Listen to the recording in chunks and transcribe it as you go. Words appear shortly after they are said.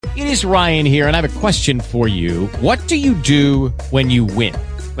It is Ryan here, and I have a question for you. What do you do when you win?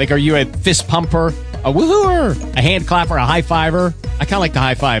 Like, are you a fist pumper, a woohooer, a hand clapper, a high fiver? I kind of like the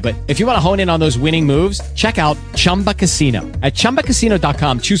high five, but if you want to hone in on those winning moves, check out Chumba Casino. At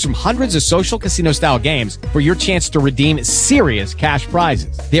ChumbaCasino.com, choose from hundreds of social casino-style games for your chance to redeem serious cash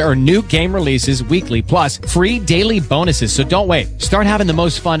prizes. There are new game releases weekly, plus free daily bonuses. So don't wait. Start having the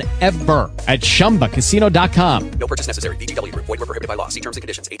most fun ever at ChumbaCasino.com. No purchase necessary. VGW. Void where prohibited by law. See terms and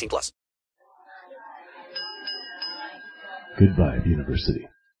conditions. 18+. Goodbye, University.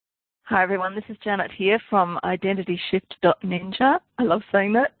 Hi, everyone. This is Janette here from IdentityShift.Ninja. I love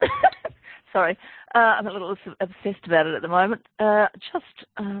saying that. Sorry. I'm a little obsessed about it at the moment. Just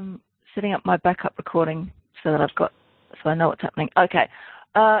setting up my backup recording so I know what's happening. Okay.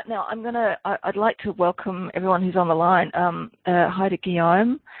 Now, I'd like to welcome everyone who's on the line. Hi to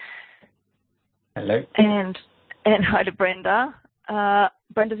Guillaume. Hello. And hi to Brenda.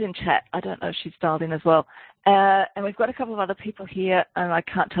 Brenda's in chat. I don't know if she's dialed in as well. And we've got a couple of other people here, and I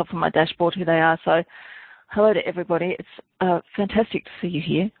can't tell from my dashboard who they are. So hello to everybody. It's fantastic to see you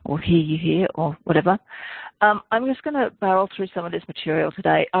here, or hear you here, or whatever. I'm just going to barrel through some of this material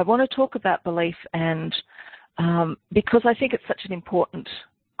today. I want to talk about belief, and because I think it's such an important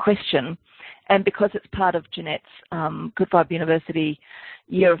question, and because it's part of Janette's Good Vibe University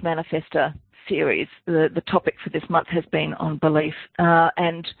Year of Manifesta series. The topic for this month has been on belief,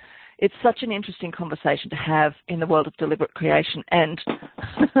 and it's such an interesting conversation to have in the world of deliberate creation. And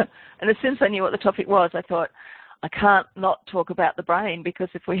as soon as I knew what the topic was, I thought, I can't not talk about the brain, because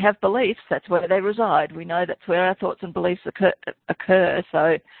if we have beliefs, that's where they reside. We know that's where our thoughts and beliefs occur.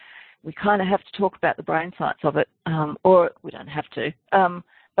 So we kind of have to talk about the brain science of it, or we don't have to.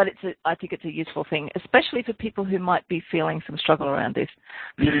 But I think it's a useful thing, especially for people who might be feeling some struggle around this.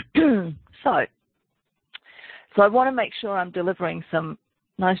 So I want to make sure I'm delivering some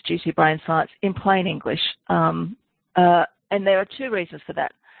nice, juicy brain science in plain English. And there are two reasons for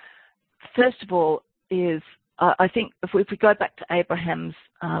that. First of all is, I think if we go back to Abraham's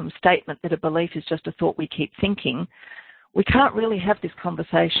statement that a belief is just a thought we keep thinking, we can't really have this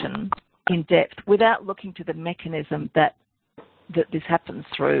conversation in depth without looking to the mechanism that this happens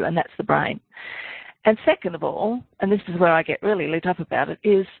through, and that's the brain. And second of all, and this is where I get really lit up about it,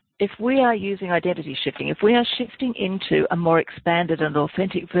 is if we are using identity shifting, if we are shifting into a more expanded and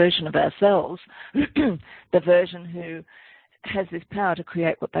authentic version of ourselves, the version who has this power to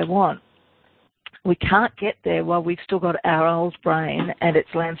create what they want, we can't get there while we've still got our old brain and its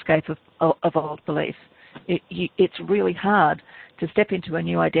landscape of old beliefs. It's really hard to step into a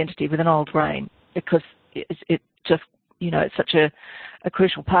new identity with an old brain, because it just, it's such a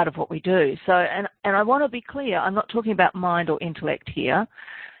crucial part of what we do. So, and I want to be clear, I'm not talking about mind or intellect here.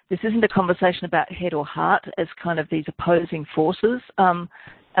 This isn't a conversation about head or heart as kind of these opposing forces.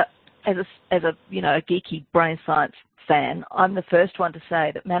 As a geeky brain science fan, I'm the first one to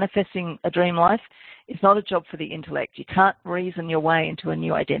say that manifesting a dream life is not a job for the intellect. You can't reason your way into a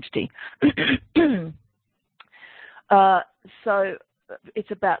new identity. So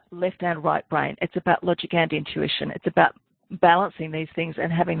it's about left and right brain. It's about logic and intuition. It's about balancing these things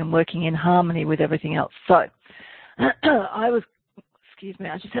and having them working in harmony with everything else. So excuse me,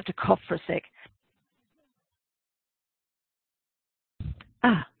 I just have to cough for a sec.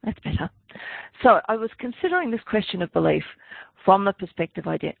 That's better. So I was considering this question of belief from the perspective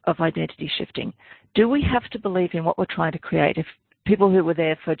of identity shifting. Do we have to believe in what we're trying to create? If people who were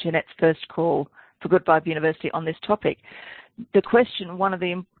there for Janette's first call for Good Vibe University on this topic, one of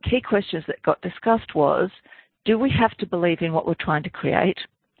the key questions that got discussed was, do we have to believe in what we're trying to create?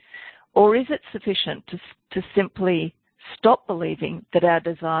 Or is it sufficient to simply stop believing that our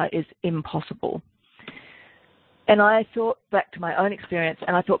desire is impossible? And I thought back to my own experience,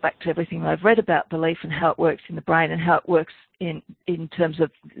 and I thought back to everything I've read about belief and how it works in the brain and how it works in terms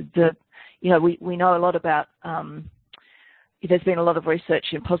of we know a lot about, there's been a lot of research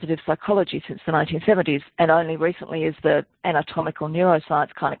in positive psychology since the 1970s, and only recently is the anatomical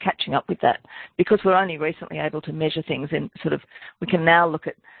neuroscience kind of catching up with that, because we're only recently able to measure things in we can now look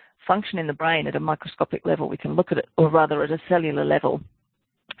at function in the brain at a microscopic level. We can look at it, or rather at a cellular level,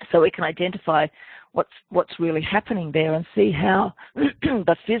 so we can identify what's really happening there and see how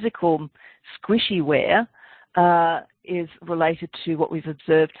the physical squishy wear is related to what we've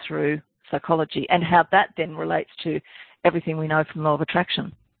observed through psychology, and how that then relates to everything we know from law of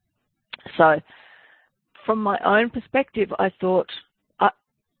attraction. So from my own perspective, I thought,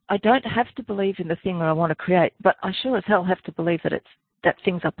 I don't have to believe in the thing that I want to create, but I sure as hell have to believe that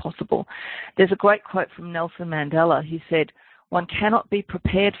things are possible. There's a great quote from Nelson Mandela. He said, one cannot be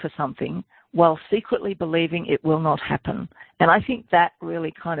prepared for something while secretly believing it will not happen. And I think that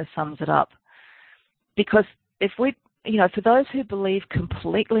really kind of sums it up. Because if we, for those who believe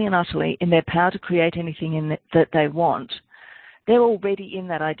completely and utterly in their power to create anything that they want, they're already in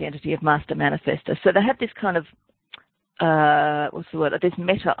that identity of master manifester. So they have this kind of, this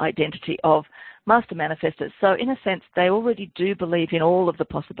meta identity of master manifestors. So in a sense, they already do believe in all of the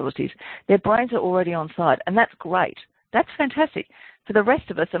possibilities. Their brains are already on side, and that's great. That's fantastic. For the rest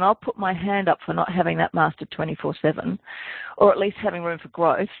of us, and I'll put my hand up for not having that mastered 24/7, or at least having room for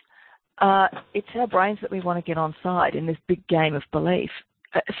growth, it's our brains that we want to get on side in this big game of belief.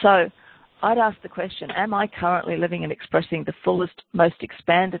 So I'd ask the question, am I currently living and expressing the fullest, most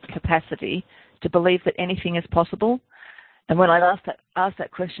expanded capacity to believe that anything is possible? And when I ask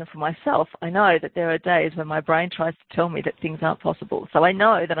that question for myself, I know that there are days when my brain tries to tell me that things aren't possible. So I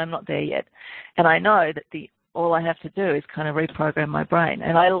know that I'm not there yet. And I know that all I have to do is kind of reprogram my brain.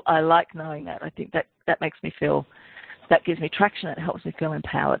 And I like knowing that. I think that makes me feel, that gives me traction. It helps me feel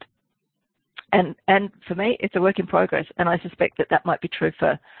empowered. And for me, it's a work in progress. And I suspect that might be true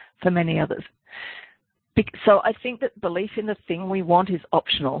for many others. So I think that belief in the thing we want is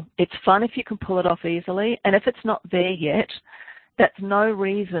optional. It's fun if you can pull it off easily. And if it's not there yet, that's no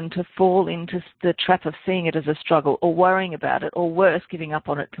reason to fall into the trap of seeing it as a struggle or worrying about it, or worse, giving up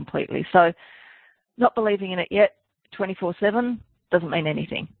on it completely. So not believing in it yet 24/7 doesn't mean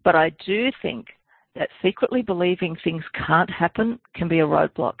anything. But I do think that secretly believing things can't happen can be a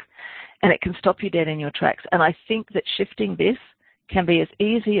roadblock, and it can stop you dead in your tracks. And I think that shifting this can be as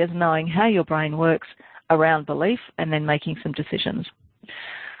easy as knowing how your brain works around belief and then making some decisions.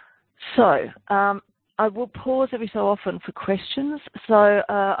 So I will pause every so often for questions. So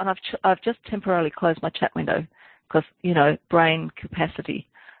and I've just temporarily closed my chat window because, brain capacity.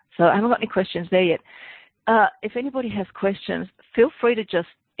 So I haven't got any questions there yet. If anybody has questions, feel free to just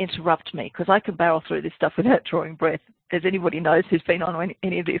interrupt me, because I can barrel through this stuff without drawing breath. If anybody knows who's been on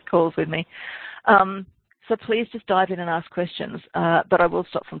any of these calls with me. So please just dive in and ask questions, but I will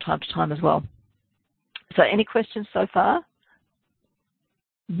stop from time to time as well. So any questions so far?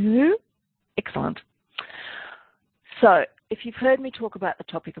 No? Excellent. So if you've heard me talk about the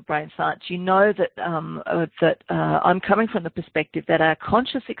topic of brain science, you know that I'm coming from the perspective that our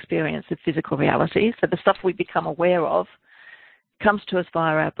conscious experience of physical reality, so the stuff we become aware of, comes to us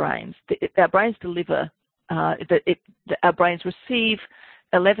via our brains. Our brains deliver, our brains receive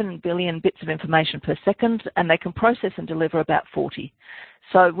 11 billion bits of information per second, and they can process and deliver about 40.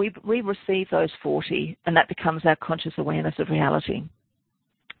 So we receive those 40, and that becomes our conscious awareness of reality.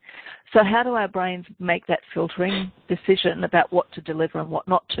 So how do our brains make that filtering decision about what to deliver and what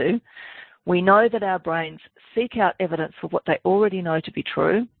not to? We know that our brains seek out evidence for what they already know to be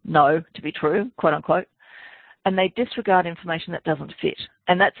true, quote unquote, and they disregard information that doesn't fit.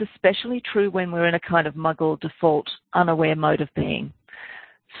 And that's especially true when we're in a kind of muggle, default, unaware mode of being.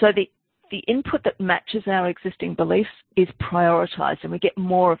 So the input that matches our existing beliefs is prioritized, and we get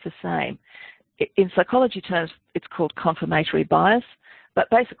more of the same. In psychology terms, it's called confirmatory bias. But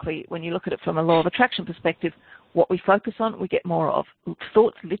basically, when you look at it from a law of attraction perspective, what we focus on, we get more of.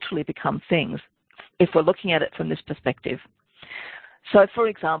 Thoughts literally become things if we're looking at it from this perspective. So, for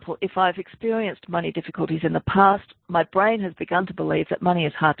example, if I've experienced money difficulties in the past, my brain has begun to believe that money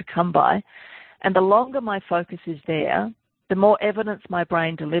is hard to come by. And the longer my focus is there, the more evidence my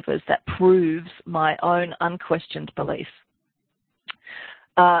brain delivers that proves my own unquestioned beliefs.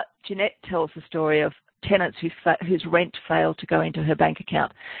 Janette tells the story of tenants whose rent failed to go into her bank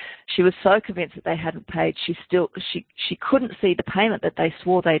account. She was so convinced that they hadn't paid, she couldn't see the payment that they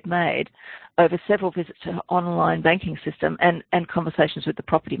swore they'd made over several visits to her online banking system and conversations with the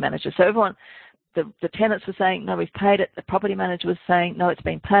property manager. So everyone, the tenants were saying, no, we've paid it. The property manager was saying, no, it's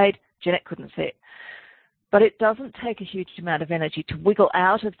been paid. Janette couldn't see it. But it doesn't take a huge amount of energy to wiggle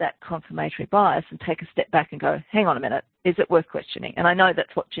out of that confirmatory bias and take a step back and go, hang on a minute, is it worth questioning? And I know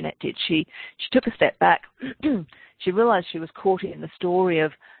that's what Janette did. She took a step back. She realized she was caught in the story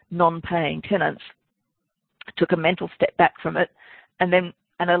of non-paying tenants, took a mental step back from it, and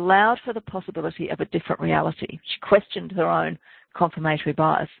allowed for the possibility of a different reality. She questioned her own confirmatory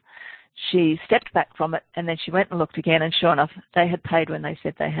bias. She stepped back from it, and then she went and looked again, and sure enough, they had paid when they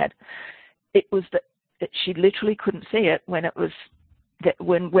said they had. It was that she literally couldn't see it when it was that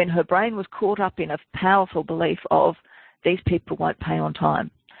when her brain was caught up in a powerful belief of these people won't pay on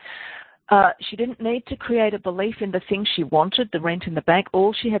time. She didn't need to create a belief in the thing she wanted, the rent in the bank.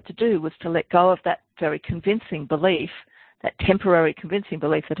 All she had to do was to let go of that very convincing belief, that temporary convincing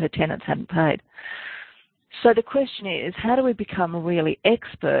belief that her tenants hadn't paid. So the question is, how do we become really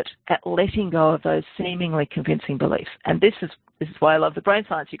expert at letting go of those seemingly convincing beliefs? And this is why I love the brain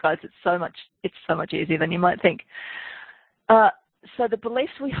science, you guys. It's so much easier than you might think. So the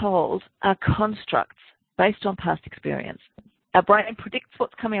beliefs we hold are constructs based on past experience. Our brain predicts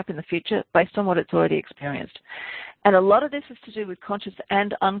what's coming up in the future based on what it's already experienced. And a lot of this is to do with conscious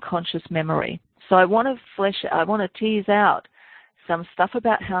and unconscious memory. So I want to tease out some stuff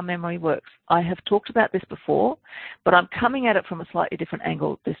about how memory works. I have talked about this before, but I'm coming at it from a slightly different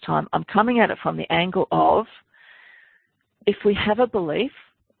angle this time. I'm coming at it from the angle of, if we have a belief,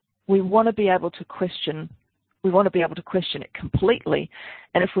 we want to be able to question it completely.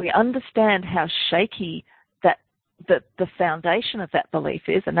 And if we understand how shaky the foundation of that belief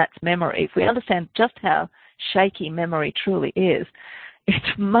is, and that's memory, if we understand just how shaky memory truly is,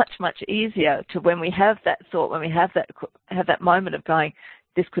 it's much, much easier to, when we have that thought, when we have that moment of going,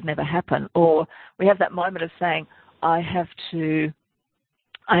 this could never happen, or we have that moment of saying, I have to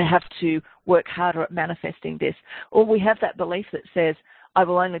work harder at manifesting this, or we have that belief that says, I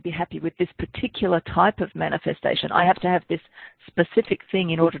will only be happy with this particular type of manifestation. I have to have this specific thing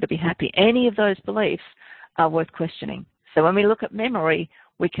in order to be happy. Any of those beliefs are worth questioning. So when we look at memory,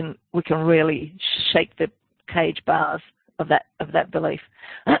 we can really shake the cage bars of that belief.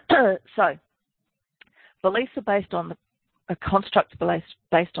 So beliefs are based on a construct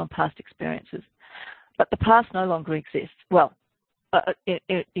based on past experiences, but the past no longer exists. Well, if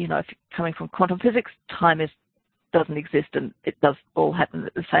you're coming from quantum physics, time doesn't exist, and it does all happen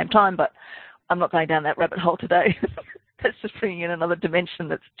at the same time. But I'm not going down that rabbit hole today. That's just bringing in another dimension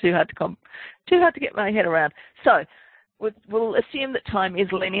that's too hard to get my head around. So we'll assume that time is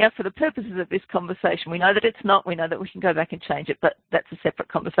linear for the purposes of this conversation. We know that it's not. We know that we can go back and change it, but that's a separate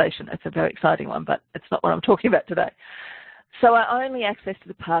conversation. It's a very exciting one, but it's not what I'm talking about today. So our only access to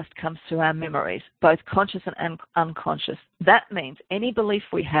the past comes through our memories, both conscious and unconscious. That means any belief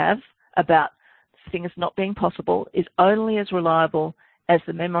we have about things not being possible is only as reliable as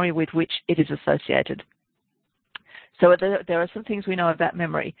the memory with which it is associated. So there are some things we know about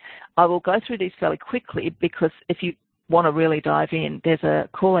memory. I will go through these fairly quickly because if you want to really dive in, there's a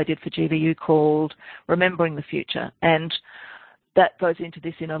call I did for GVU called Remembering the Future, and that goes into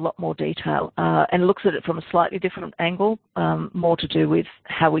this in a lot more detail and looks at it from a slightly different angle, more to do with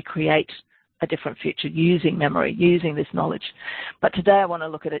how we create a different future using memory, using this knowledge. But today I want to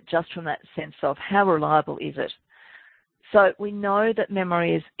look at it just from that sense of how reliable is it. So we know that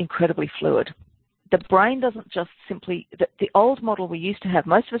memory is incredibly fluid. The brain doesn't just simply, the old model we used to have,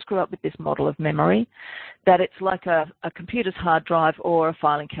 most of us grew up with this model of memory, that it's like a computer's hard drive or a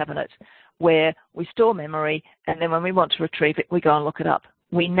filing cabinet where we store memory and then when we want to retrieve it, we go and look it up.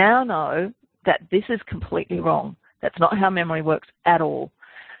 We now know that this is completely wrong. That's not how memory works at all.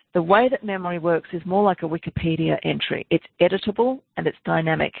 The way that memory works is more like a Wikipedia entry. It's editable and it's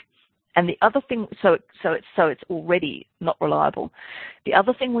dynamic. And the other thing, so it's already not reliable. The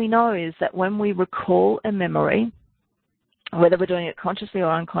other thing we know is that when we recall a memory, whether we're doing it consciously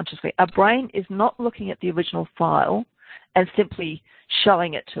or unconsciously, our brain is not looking at the original file and simply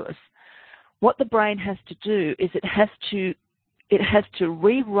showing it to us. What the brain has to do is it has to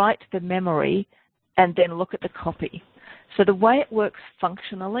rewrite the memory and then look at the copy. So the way it works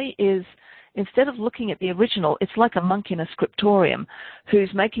functionally is, instead of looking at the original, it's like a monk in a scriptorium who's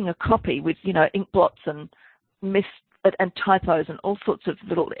making a copy with, ink blots and and typos and all sorts of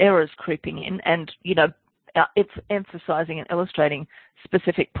little errors creeping in, and it's emphasizing and illustrating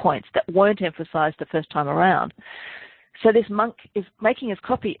specific points that weren't emphasized the first time around. So this monk is making his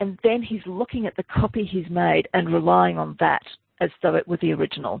copy, and then he's looking at the copy he's made and relying on that as though it were the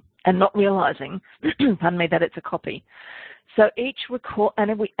original, and not realizing, pardon me, that it's a copy. So each recall,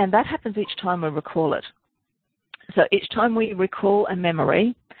 and that happens each time we recall it. So each time we recall a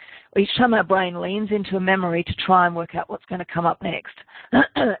memory, each time our brain leans into a memory to try and work out what's going to come up next,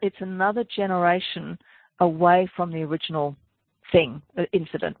 it's another generation away from the original thing,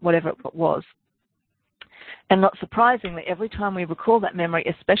 incident, whatever it was. And not surprisingly, every time we recall that memory,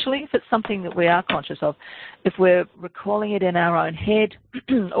 especially if it's something that we are conscious of, if we're recalling it in our own head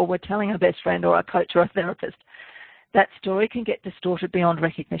or we're telling our best friend or our coach or our therapist, that story can get distorted beyond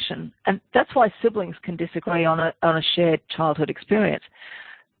recognition. And that's why siblings can disagree on a shared childhood experience.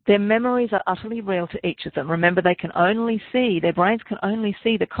 Their memories are utterly real to each of them. Remember, their brains can only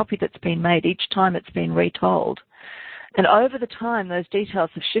see the copy that's been made each time it's been retold. And over the time, those details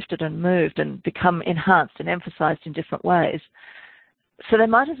have shifted and moved and become enhanced and emphasized in different ways. So they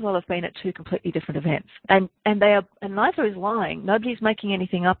might as well have been at two completely different events. And neither is lying. Nobody's making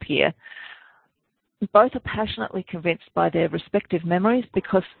anything up here. Both are passionately convinced by their respective memories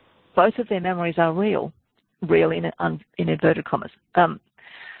because both of their memories are real. real in inverted commas.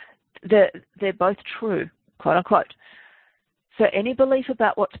 They're both true, quote unquote. So any belief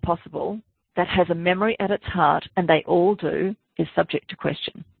about what's possible that has a memory at its heart, and they all do, is subject to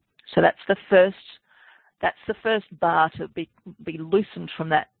question. So that's the first bar to be loosened from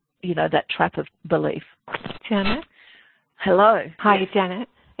that, that trap of belief. Janet? Hello. Hi, yes. Janet.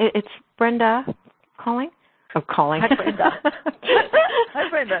 It's Brenda calling. Oh, calling. Hi, Brenda. Hi,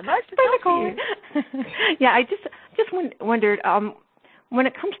 Brenda. Nice to talk to you. Yeah, I just wondered, when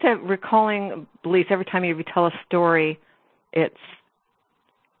it comes to recalling beliefs, every time you retell a story,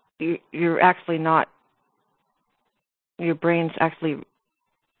 you're actually not, your brain's actually,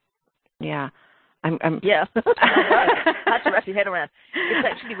 yeah. Yeah. Hard to wrap your head around. It's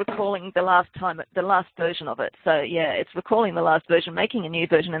actually recalling the last version of it. So yeah, it's recalling the last version, making a new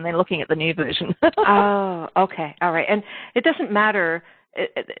version, and then looking at the new version. Oh, okay, all right. And it doesn't matter.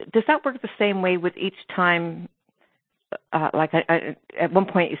 Does that work the same way with each time? Like at one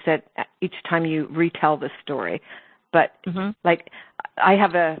point you said each time you retell the story, but like I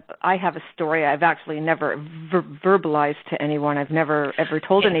have a story I've actually never verbalized to anyone. I've never ever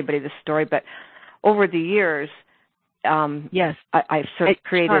told anybody this story, but over the years, yes, I've sort of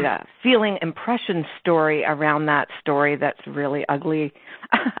created a feeling impression story around that story that's really ugly,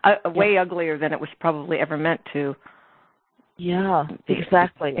 way uglier than it was probably ever meant to. Yeah,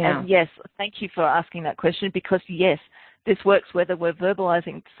 exactly. Yeah. And yes, thank you for asking that question, because yes, this works whether we're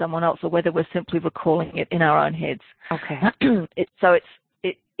verbalizing to someone else or whether we're simply recalling it in our own heads. Okay.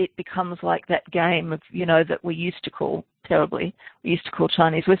 It becomes like that game of, that we used to call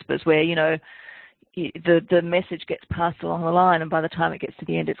Chinese whispers, where, the message gets passed along the line, and by the time it gets to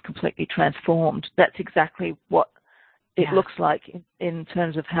the end, it's completely transformed. That's exactly what it looks like in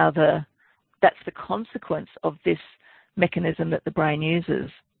terms of how that's the consequence of this mechanism that the brain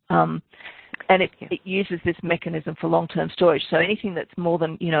uses. And it uses this mechanism for long-term storage. So anything that's more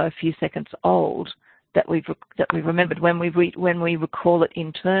than, a few seconds old that we've remembered, when we recall it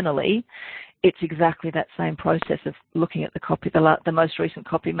internally, it's exactly that same process of looking at the copy, the most recent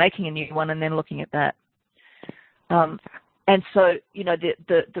copy, making a new one, and then looking at that. And so,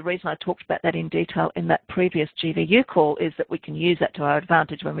 the reason I talked about that in detail in that previous GVU call is that we can use that to our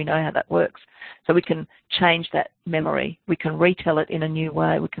advantage when we know how that works. So we can change that memory. We can retell it in a new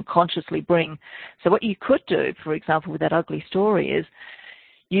way. We can consciously bring. So what you could do, for example, with that ugly story is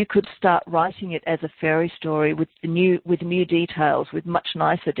you could start writing it as a fairy story with new details, with much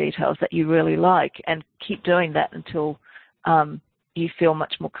nicer details that you really like, and keep doing that until you feel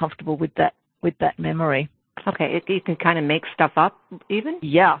much more comfortable with that memory. Okay, you can kind of make stuff up even?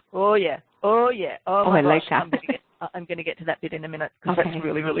 Yeah. Oh, yeah. Oh, yeah. Oh, my I like gosh. that. I'm going to get to that bit in a minute, because Okay. that's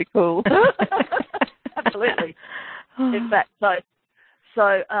really, really cool. Absolutely. In fact,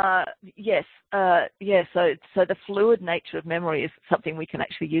 yes. So the fluid nature of memory is something we can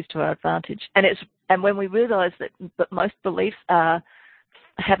actually use to our advantage. And when we realize that most beliefs have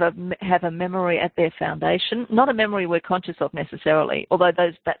a memory at their foundation, not a memory we're conscious of necessarily, although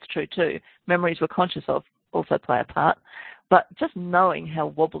that's true too. Memories we're conscious of also play a part, but just knowing how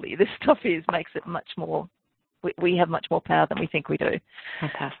wobbly this stuff is makes it much more. We have much more power than we think we do.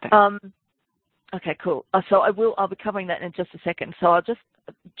 Fantastic. Okay, cool. So I'll be covering that in just a second. So I'll just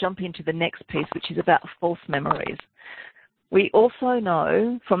jump into the next piece, which is about false memories. We also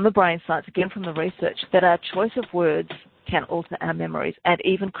know from the brain science, again from the research, that our choice of words can alter our memories and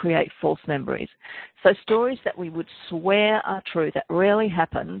even create false memories. So stories that we would swear are true, that rarely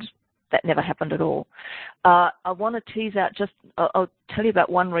happened, that never happened at all. I want to tease out I'll tell you about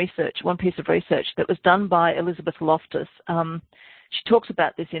one piece of research that was done by Elizabeth Loftus. She talks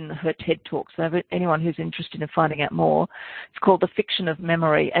about this in her TED Talk, so anyone who's interested in finding out more, it's called The Fiction of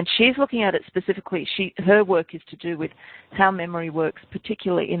Memory, and she's looking at it specifically. Her work is to do with how memory works,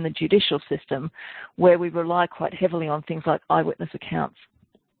 particularly in the judicial system, where we rely quite heavily on things like eyewitness accounts.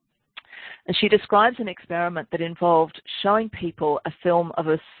 And she describes an experiment that involved showing people a film of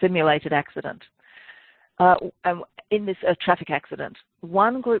a simulated accident. In this traffic accident,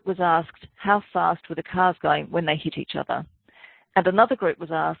 one group was asked how fast were the cars going when they hit each other. And another group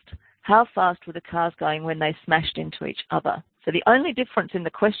was asked, how fast were the cars going when they smashed into each other? So the only difference in the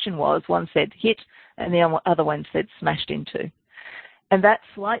question was one said hit and the other one said smashed into. And that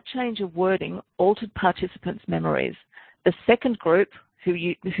slight change of wording altered participants' memories. The second group,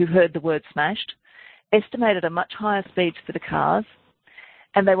 who heard the word smashed, estimated a much higher speed for the cars,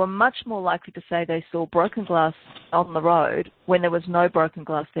 and they were much more likely to say they saw broken glass on the road when there was no broken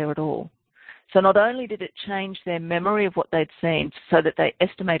glass there at all. So not only did it change their memory of what they'd seen so that they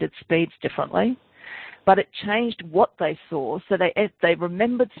estimated speeds differently, but it changed what they saw, so they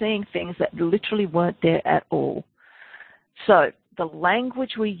remembered seeing things that literally weren't there at all. So the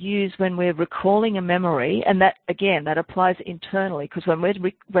language we use when we're recalling a memory, and that, again, that applies internally, because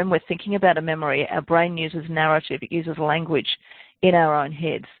when we're thinking about a memory, our brain uses narrative, it uses language in our own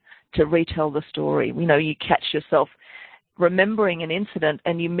heads to retell the story. You catch yourself remembering an incident,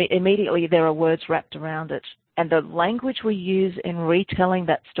 and immediately there are words wrapped around it. And the language we use in retelling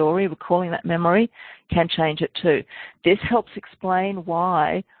that story, recalling that memory, can change it too. This helps explain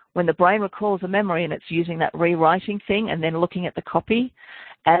why when the brain recalls a memory and it's using that rewriting thing and then looking at the copy,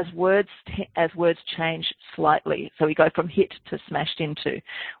 as words change slightly. So we go from hit to smashed into.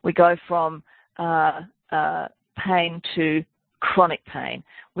 We go from pain to chronic pain.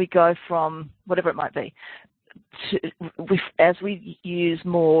 We go from whatever it might be. As we use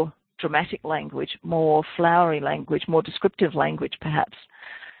more dramatic language, more flowery language, more descriptive language perhaps,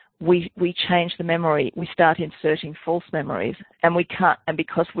 we change the memory. We start inserting false memories, and we can't. And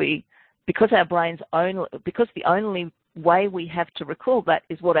because our brains because the only way we have to recall that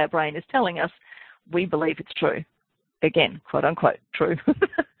is what our brain is telling us, we believe it's true. Again, quote unquote, true.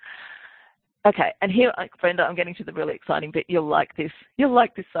 Okay, and here, Brenda, I'm getting to the really exciting bit. You'll like this. You'll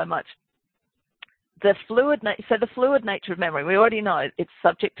like this so much. The fluid nature of memory, we already know it's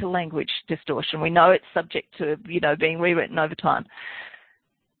subject to language distortion. We know it's subject to, being rewritten over time.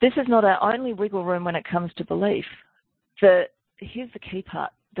 This is not our only wiggle room when it comes to belief. Here's the key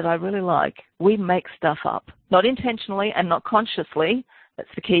part that I really like. We make stuff up, not intentionally and not consciously. That's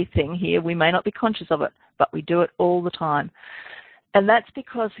the key thing here. We may not be conscious of it, but we do it all the time. And that's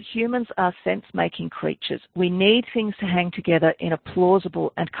because humans are sense-making creatures. We need things to hang together in a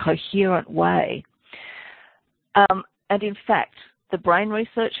plausible and coherent way. And in fact, the brain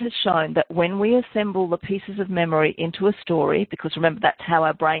research has shown that when we assemble the pieces of memory into a story, because remember that's how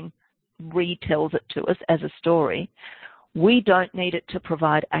our brain retells it to us as a story, we don't need it to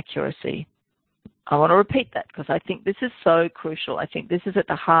provide accuracy. I want to repeat that because I think this is so crucial. I think this is at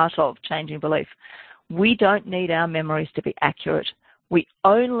the heart of changing belief. We don't need our memories to be accurate. We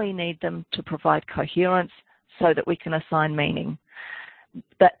only need them to provide coherence so that we can assign meaning.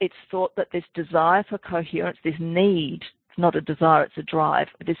 But it's thought that this desire for coherence, this need, it's not a desire, it's a drive,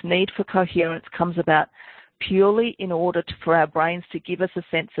 this need for coherence comes about purely in order for our brains to give us a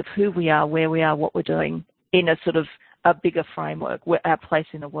sense of who we are, where we are, what we're doing in a sort of a bigger framework, our place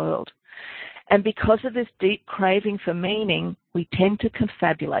in the world. And because of this deep craving for meaning, we tend to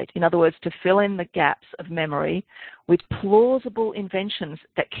confabulate, in other words, to fill in the gaps of memory with plausible inventions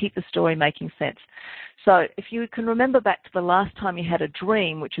that keep the story making sense. So if you can remember back to the last time you had a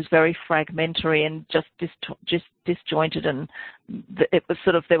dream, which was very fragmentary and just disjointed, and it was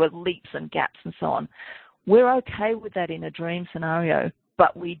sort of, there were leaps and gaps and so on. We're okay with that in a dream scenario,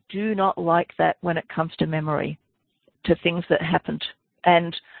 but we do not like that when it comes to memory, to things that happened.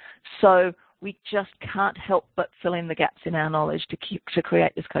 And so we just can't help but fill in the gaps in our knowledge to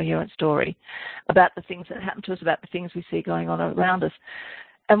create this coherent story about the things that happen to us, about the things we see going on around us.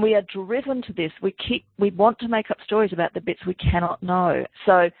 And we are driven to this. We want to make up stories about the bits we cannot know.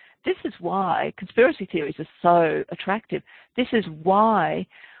 So this is why conspiracy theories are so attractive. This is why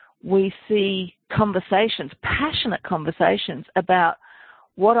we see conversations, passionate conversations about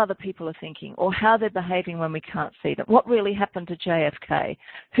what other people are thinking or how they're behaving when we can't see them. What really happened to JFK?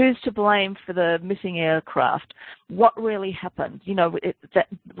 Who's to blame for the missing aircraft? What really happened? That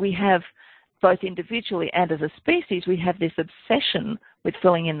we have both individually and as a species, we have this obsession with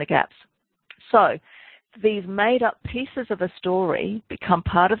filling in the gaps. So these made-up pieces of a story become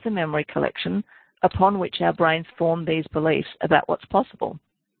part of the memory collection upon which our brains form these beliefs about what's possible.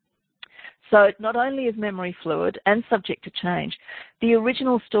 So not only is memory fluid and subject to change, the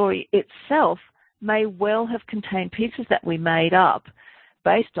original story itself may well have contained pieces that we made up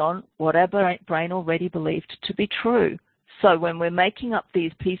based on what our brain already believed to be true. So when we're making up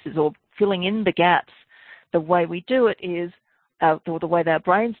these pieces or filling in the gaps, the way we do it is, or the way that our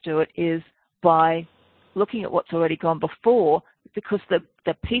brains do it is by looking at what's already gone before, because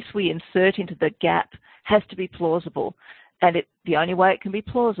the piece we insert into the gap has to be plausible. And the only way it can be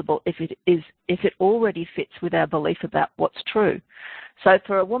plausible if it already fits with our belief about what's true. So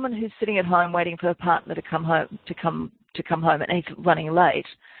for a woman who's sitting at home waiting for her partner to come home and he's running late,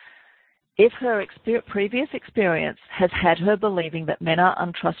 if her previous experience has had her believing that men are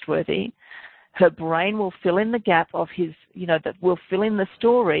untrustworthy, her brain will fill in the gap of that will fill in the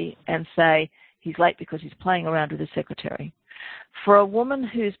story and say he's late because he's playing around with his secretary. For a woman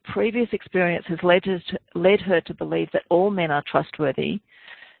whose previous experience has led her to believe that all men are trustworthy,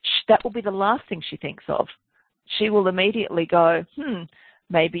 that will be the last thing she thinks of. She will immediately go,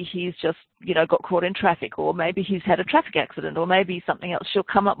 maybe he's just, got caught in traffic, or maybe he's had a traffic accident, or maybe something else. She'll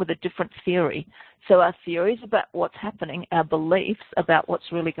come up with a different theory. So our theories about what's happening, our beliefs about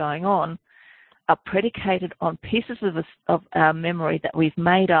what's really going on, are predicated on pieces of our memory that we've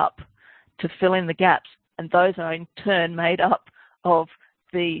made up to fill in the gaps, and those are in turn made up of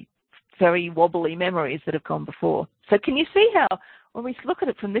the very wobbly memories that have gone before. So can you see how, when we look at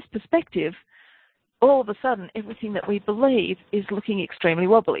it from this perspective, all of a sudden everything that we believe is looking extremely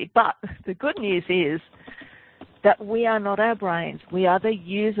wobbly? But the good news is that we are not our brains. We are the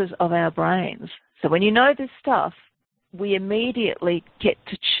users of our brains. So when you know this stuff, we immediately get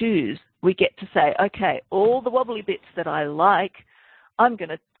to choose. We get to say, okay, all the wobbly bits that I like, I'm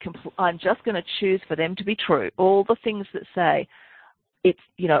just going to choose for them to be true. All the things that say, it's,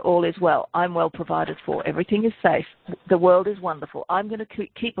 all is well. I'm well provided for. Everything is safe. The world is wonderful. I'm going to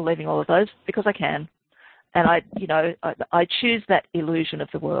keep believing all of those because I can. And I choose that illusion of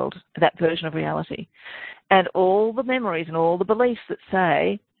the world, that version of reality. And all the memories and all the beliefs that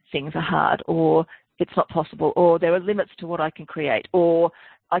say things are hard, or it's not possible, or there are limits to what I can create, or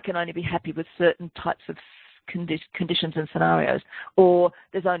I can only be happy with certain types of conditions and scenarios, or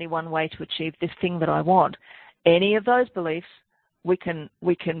there's only one way to achieve this thing that I want. Any of those beliefs, we can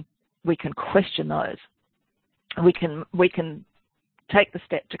question those. We can take the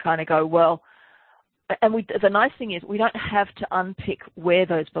step to kind of go, well, and the nice thing is we don't have to unpick where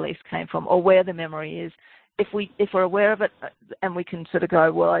those beliefs came from or where the memory is. If we're aware of it and we can sort of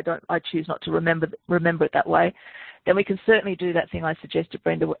go, well, I choose not to remember it that way, then we can certainly do that thing I suggested,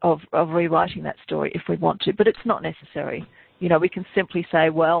 Brenda, of rewriting that story if we want to. But it's not necessary. We can simply say,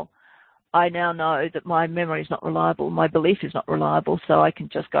 well, I now know that my memory is not reliable, my belief is not reliable, so I can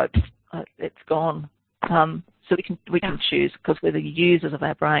just go, it's gone. So we can choose because we're the users of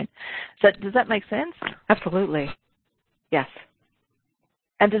our brain. So does that make sense? Absolutely. Yes.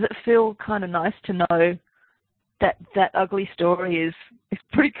 And does it feel kind of nice to know that ugly story is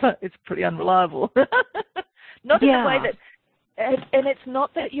pretty unreliable? Not in a way that, and it's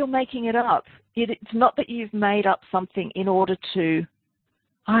not that you're making it up. It's not that you've made up something in order to,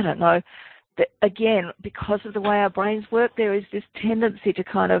 I don't know. That, again, because of the way our brains work, there is this tendency to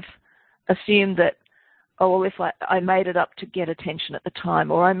kind of assume that, oh, well, if I made it up to get attention at the time,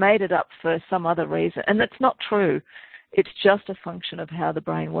 or I made it up for some other reason. And that's not true. It's just a function of how the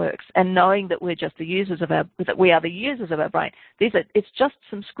brain works. And knowing that we're just the users of that we are the users of our brain. It's just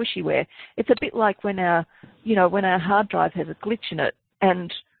some squishyware. It's a bit like when our hard drive has a glitch in it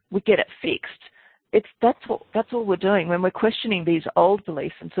and we get it fixed. That's all we're doing when we're questioning these old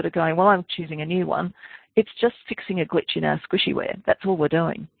beliefs and sort of going, well, I'm choosing a new one. It's just fixing a glitch in our squishyware. That's all we're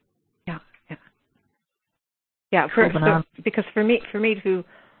doing. Yeah, because for me to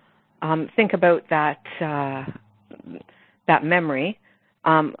think about that memory,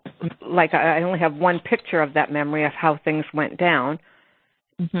 like I only have one picture of that memory of how things went down,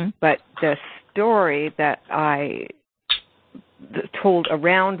 but the story that I told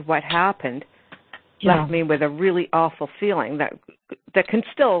around what happened left me with a really awful feeling that can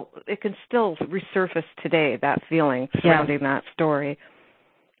still resurface today. That feeling surrounding that story.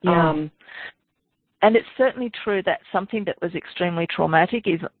 Yeah. And it's certainly true that something that was extremely traumatic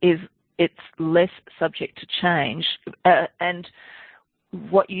is it's less subject to change. And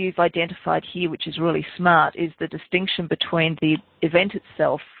what you've identified here, which is really smart, is the distinction between the event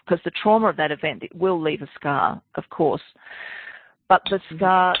itself, because the trauma of that event, it will leave a scar, of course. But the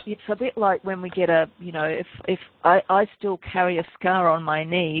scar, it's a bit like when we get if I still carry a scar on my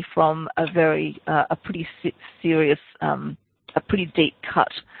knee from a pretty serious, a pretty deep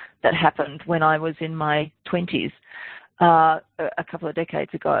cut that happened when I was in my 20s, a couple of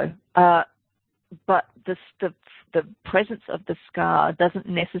decades ago. But the presence of the scar doesn't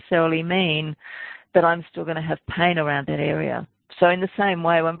necessarily mean that I'm still going to have pain around that area. So in the same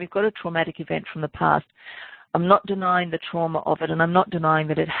way, when we've got a traumatic event from the past, I'm not denying the trauma of it, and I'm not denying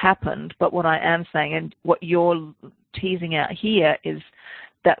that it happened, but what I am saying, and what you're teasing out here, is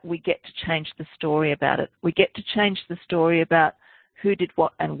that we get to change the story about it. We get to change the story about who did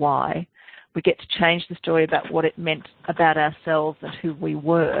what and why. We get to change the story about what it meant about ourselves and who we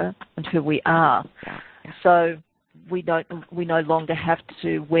were and who we are. So we no longer have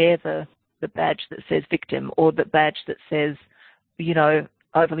to wear the badge that says victim, or the badge that says,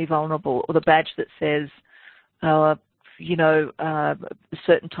 overly vulnerable, or the badge that says,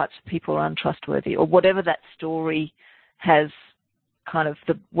 certain types of people are untrustworthy, or whatever that story has kind of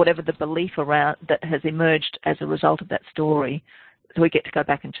whatever the belief around that has emerged as a result of that story. So we get to go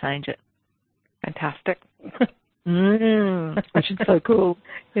back and change it. Fantastic. Which is so cool.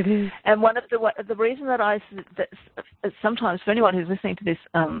 It is. And one of the reason that sometimes for anyone who's listening to this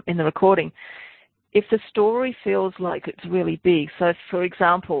in the recording, if the story feels like it's really big, so for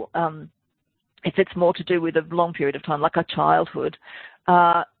example, if it's more to do with a long period of time, like a childhood,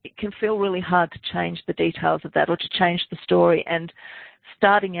 it can feel really hard to change the details of that or to change the story. And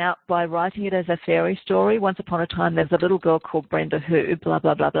starting out by writing it as a fairy story, once upon a time there's a little girl called Brenda who, blah,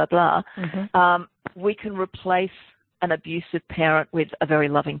 blah, blah, blah, blah, we can replace an abusive parent with a very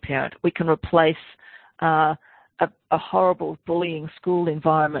loving parent. We can replace a horrible bullying school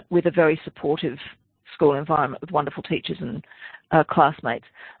environment with a very supportive school environment with wonderful teachers and classmates.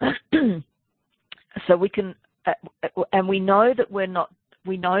 So we can, and we know that we're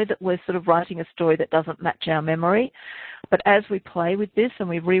sort of writing a story that doesn't match our memory, but as we play with this and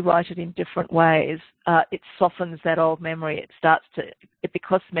we rewrite it in different ways, it softens that old memory.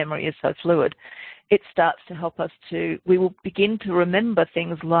 Because memory is so fluid, it starts to help us we will begin to remember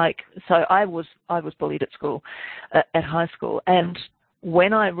things like, so I was bullied at school, at high school, and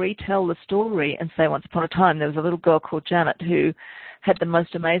when I retell the story and say once upon a time there was a little girl called Janette who had the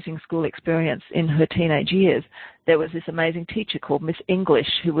most amazing school experience in her teenage years. There was this amazing teacher called Miss English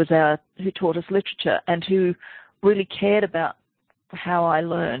who taught us literature and who really cared about how I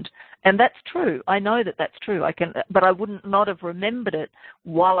learned. And that's true. I know that that's true. But I wouldn't not have remembered it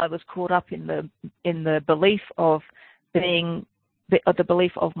while I was caught up in the belief of the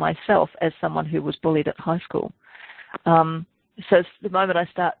belief of myself as someone who was bullied at high school. So the moment I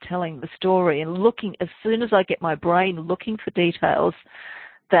start telling the story and looking, as soon as I get my brain looking for details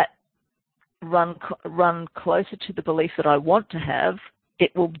that run closer to the belief that I want to have,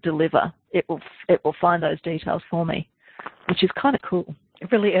 it will deliver. It will find those details for me, which is kind of cool.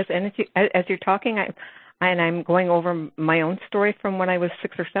 It really is. And as you're talking, I'm going over my own story from when I was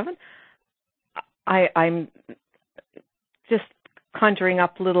 6 or 7. I'm just conjuring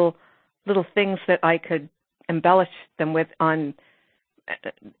up little things that I could embellish them with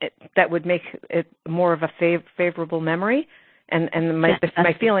that would make it more of a favorable memory, and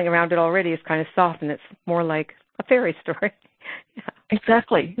my feeling around it already is kind of soft, and it's more like a fairy story. Yeah.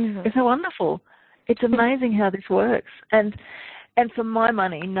 Exactly. Yeah. It's so wonderful. It's amazing how this works, and for my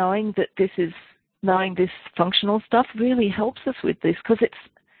money, knowing this functional stuff really helps us with this, because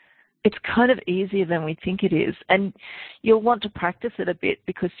it's kind of easier than we think it is. And you'll want to practice it a bit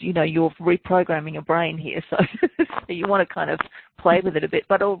because, you're reprogramming your brain here. So, so you want to kind of play with it a bit.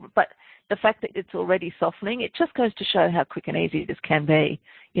 But the fact that it's already softening, it just goes to show how quick and easy this can be.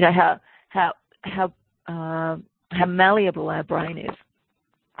 How malleable our brain is.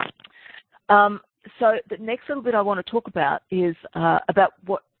 So the next little bit I want to talk about is about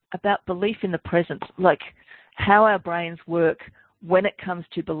belief in the present, like how our brains work when it comes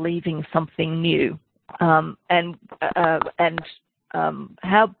to believing something new, and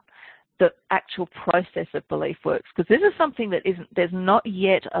how the actual process of belief works. Because this is something that there's not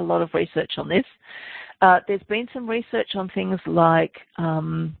yet a lot of research on this. There's been some research on things like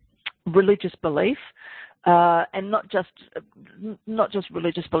religious belief, and not just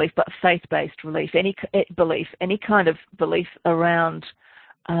religious belief, but faith-based belief, any kind of belief around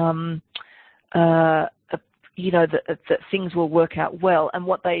that things will work out well. And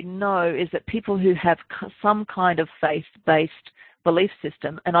what they know is that people who have some kind of faith-based belief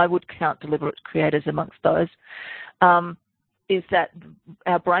system, and I would count deliberate creators amongst those, is that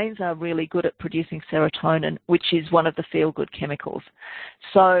our brains are really good at producing serotonin, which is one of the feel-good chemicals.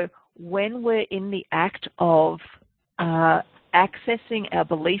 So when we're in the act of accessing our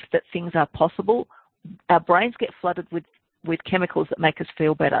belief that things are possible, our brains get flooded with chemicals that make us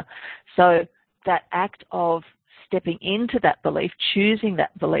feel better. So that act of stepping into that belief, choosing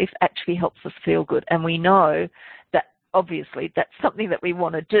that belief, actually helps us feel good. And we know that obviously that's something that we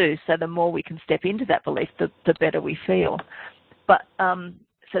want to do. So the more we can step into that belief, the better we feel. But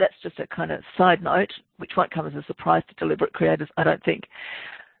so that's just a kind of side note, which won't come as a surprise to deliberate creators, I don't think.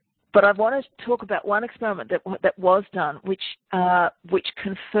 But I want to talk about one experiment that was done, which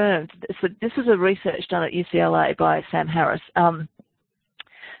confirmed. So this is a research done at UCLA by Sam Harris.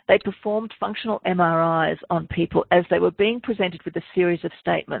 They performed functional MRIs on people as they were being presented with a series of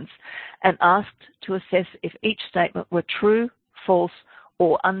statements and asked to assess if each statement were true, false,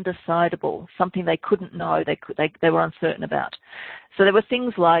 or undecidable, something they couldn't know, they were uncertain about. So there were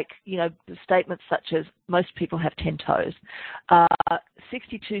things like, statements such as, most people have 10 toes,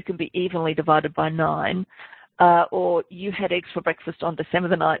 62 can be evenly divided by 9, or you had eggs for breakfast on December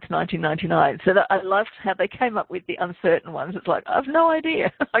the 9th, 1999. So I loved how they came up with the uncertain ones. It's like, I have no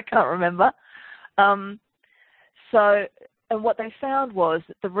idea. I can't remember. So And what they found was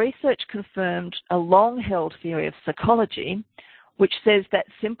that the research confirmed a long-held theory of psychology, which says that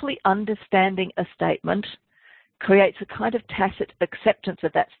simply understanding a statement creates a kind of tacit acceptance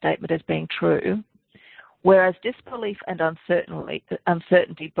of that statement as being true, whereas disbelief and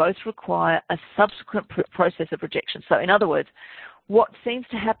uncertainty both require a subsequent process of rejection. So in other words, what seems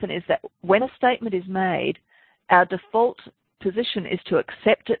to happen is that when a statement is made, our default position is to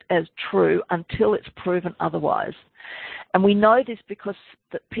accept it as true until it's proven otherwise. And we know this because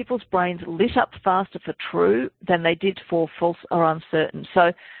people's brains lit up faster for true than they did for false or uncertain.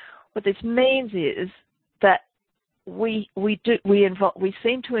 So what this means is that we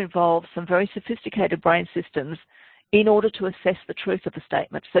seem to involve some very sophisticated brain systems in order to assess the truth of a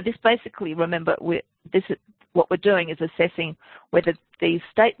statement. So this basically, remember, what we're doing is assessing whether these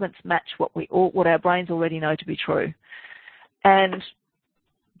statements match what our brains already know to be true. And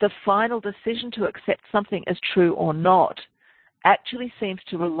the final decision to accept something as true or not actually seems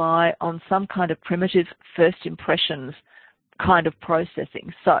to rely on some kind of primitive first impressions kind of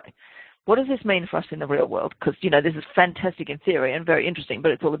processing. So what does this mean for us in the real world? Because, this is fantastic in theory and very interesting,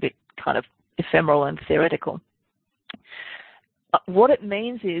 but it's all a bit kind of ephemeral and theoretical. What it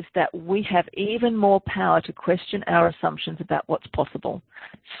means is that we have even more power to question our assumptions about what's possible.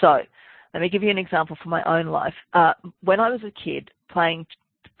 So let me give you an example from my own life. When I was a kid playing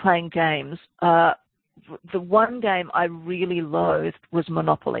games, the one game I really loathed was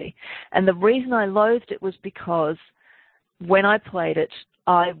Monopoly. And the reason I loathed it was because when I played it,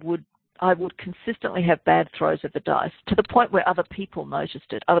 I would consistently have bad throws of the dice, to the point where other people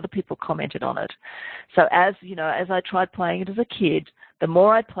noticed it, other people commented on it. So as I tried playing it as a kid, the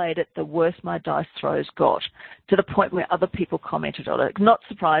more I played it, the worse my dice throws got, to the point where other people commented on it. Not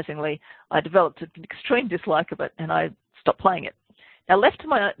surprisingly, I developed an extreme dislike of it, and I stopped playing it. Now, left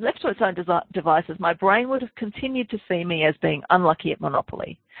to its own devices, my brain would have continued to see me as being unlucky at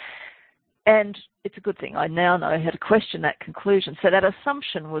Monopoly. And it's a good thing. I now know how to question that conclusion. So that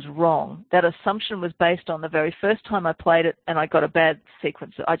assumption was wrong. That assumption was based on the very first time I played it and I got a bad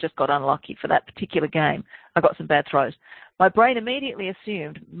sequence. I just got unlucky for that particular game. I got some bad throws. My brain immediately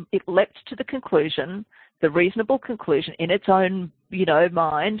assumed, it leapt to the conclusion, the reasonable conclusion in its own,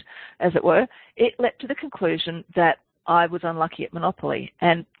 mind, as it were. It leapt to the conclusion that I was unlucky at Monopoly.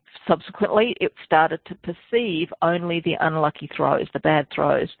 And subsequently, it started to perceive only the unlucky throws, the bad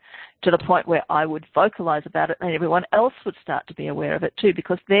throws, to the point where I would vocalize about it and everyone else would start to be aware of it too,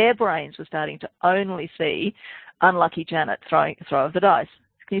 because their brains were starting to only see unlucky Janette throw of the dice.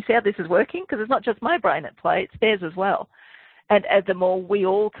 Can you see how this is working? Because it's not just my brain at play, it's theirs as well. And the more we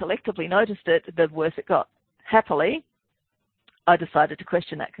all collectively noticed it, the worse it got. Happily, I decided to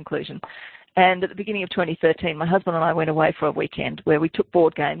question that conclusion. And at the beginning of 2013, my husband and I went away for a weekend where we took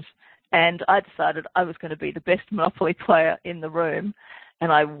board games, and I decided I was going to be the best Monopoly player in the room,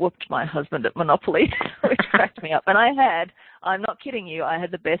 and I whooped my husband at Monopoly, which cracked me up. And I'm not kidding you, I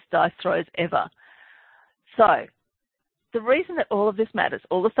had the best dice throws ever. So the reason that all of this matters,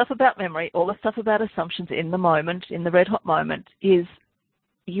 all the stuff about memory, all the stuff about assumptions in the moment, in the red-hot moment, is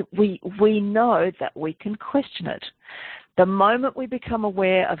we know that we can question it. The moment we become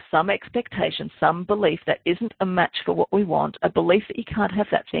aware of some expectation, some belief that isn't a match for what we want, a belief that you can't have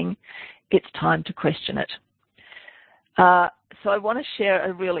that thing, it's time to question it. So I want to share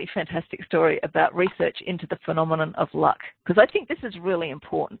a really fantastic story about research into the phenomenon of luck, because I think this is really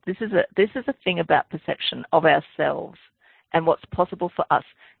important. This is a thing about perception of ourselves and what's possible for us.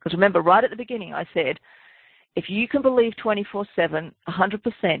 Because remember, right at the beginning I said, if you can believe 24/7,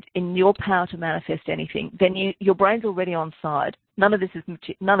 100% in your power to manifest anything, then your brain's already on side. None of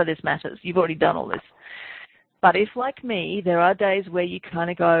this matters. You've already done all this. But if, like me, there are days where you kind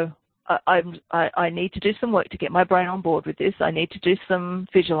of go, I need to do some work to get my brain on board with this. I need to do some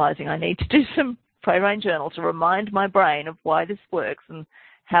visualizing. I need to do some free rein journal to remind my brain of why this works and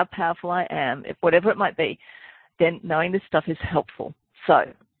how powerful I am, if whatever it might be, then knowing this stuff is helpful. So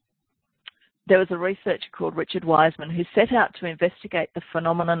there was a researcher called Richard Wiseman who set out to investigate the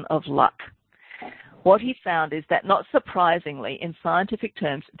phenomenon of luck. What he found is that, not surprisingly, in scientific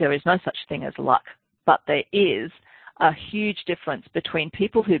terms, there is no such thing as luck, but there is a huge difference between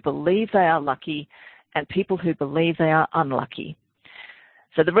people who believe they are lucky and people who believe they are unlucky.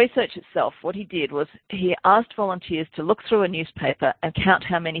 So the research itself, what he did was he asked volunteers to look through a newspaper and count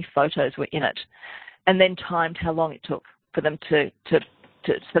how many photos were in it, and then timed how long it took for them to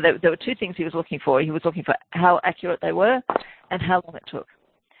so there were two things he was looking for. He was looking for how accurate they were and how long it took.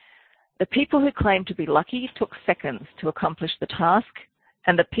 The people who claimed to be lucky took seconds to accomplish the task,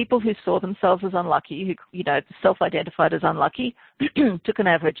 and the people who saw themselves as unlucky, who self-identified as unlucky, took an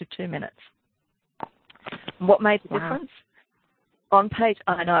average of 2 minutes. And what made the difference? on page,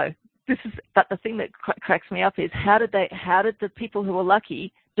 I know, but the thing that cracks me up is how did the people who were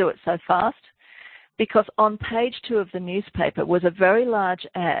lucky do it so fast? Because on page 2 of the newspaper was a very large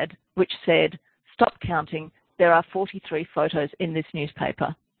ad which said, "Stop counting, there are 43 photos in this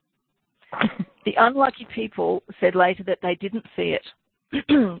newspaper." The unlucky people said later that they didn't see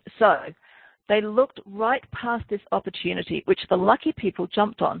it. So they looked right past this opportunity, which the lucky people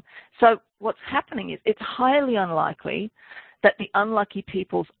jumped on. So what's happening is it's highly unlikely that the unlucky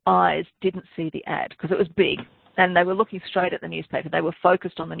people's eyes didn't see the ad because it was big and they were looking straight at the newspaper. They were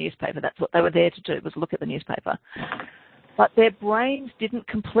focused on the newspaper. That's what they were there to do, was look at the newspaper. But their brains didn't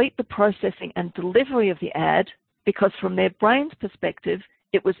complete the processing and delivery of the ad because from their brain's perspective,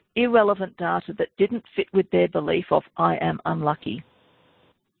 it was irrelevant data that didn't fit with their belief of I am unlucky.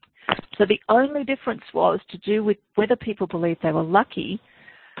 So the only difference was to do with whether people believed they were lucky,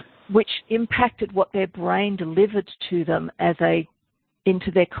 which impacted what their brain delivered to them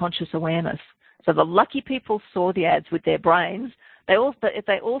into their conscious awareness. So the lucky people saw the ads with their brains. They all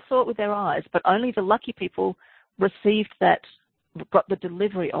saw it with their eyes, but only the lucky people received that, got the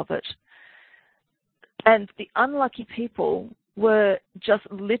delivery of it. And the unlucky people were just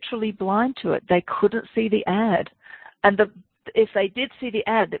literally blind to it. They couldn't see the ad. And if they did see the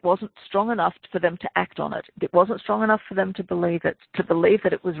ad, it wasn't strong enough for them to act on it. It wasn't strong enough for them to believe it, to believe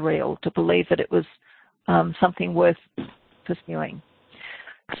that it was real, to believe that it was something worth pursuing.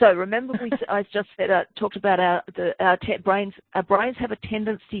 So remember, I just said, talked about our brains. Our brains have a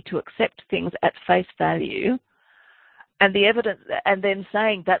tendency to accept things at face value, and the evidence, and then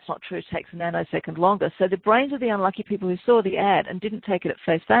saying that's not true takes a nanosecond longer. So the brains of the unlucky people who saw the ad and didn't take it at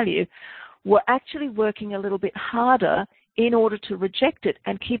face value were actually working a little bit harder in order to reject it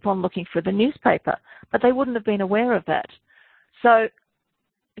and keep on looking for the newspaper. But they wouldn't have been aware of that. So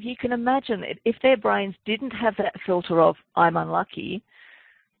if you can imagine it, if their brains didn't have that filter of I'm unlucky,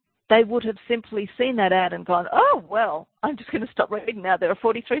 they would have simply seen that ad and gone, oh, well, I'm just going to stop reading now. There are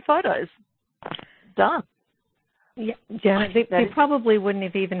 43 photos. Done. Yeah, Janet, they probably wouldn't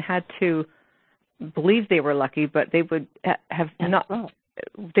have even had to believe they were lucky, but they would have not. Right.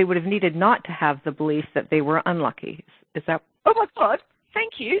 They would have needed not to have the belief that they were unlucky. Is that? Oh my God!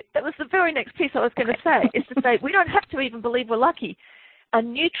 Thank you. That was the very next piece I was going to say. Is to say we don't have to even believe we're lucky. A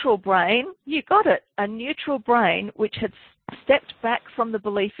neutral brain, you got it. A neutral brain which had stepped back from the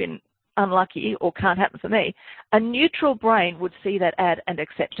belief in unlucky or can't happen for me, a neutral brain would see that ad and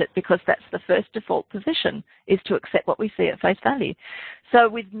accept it because that's the first default position, is to accept what we see at face value. So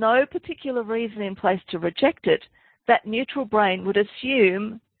with no particular reason in place to reject it, that neutral brain would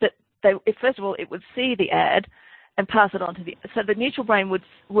assume that first of all, it would see the ad and pass it on to so the neutral brain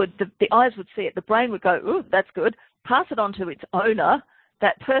the eyes would see it, the brain would go, ooh, that's good, pass it on to its owner,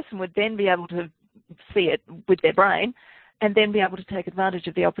 that person would then be able to see it with their brain, and then be able to take advantage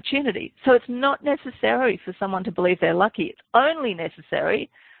of the opportunity. So it's not necessary for someone to believe they're lucky. It's only necessary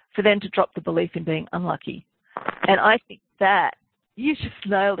for them to drop the belief in being unlucky. And I think that, you just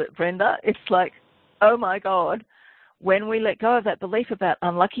nailed it, Brenda. It's like, oh my God, when we let go of that belief about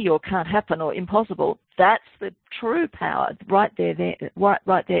unlucky or can't happen or impossible, that's the true power right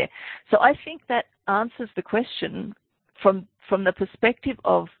there. So I think that answers the question from the perspective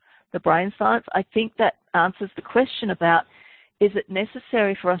of the brain science. I think that answers the question about, is it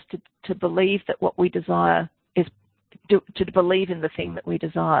necessary for us to believe that what we desire is to believe in the thing that we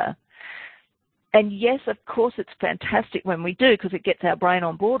desire? And yes, of course, it's fantastic when we do because it gets our brain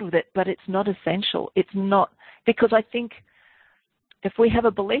on board with it, but it's not essential. It's not, because I think if we have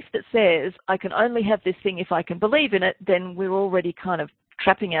a belief that says, I can only have this thing if I can believe in it, then we're already kind of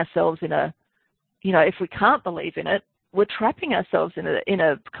trapping ourselves in a, if we can't believe in it, we're trapping ourselves in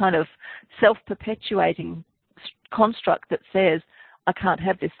a kind of self-perpetuating construct that says, I can't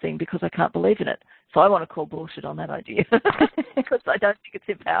have this thing because I can't believe in it. So I want to call bullshit on that idea because I don't think it's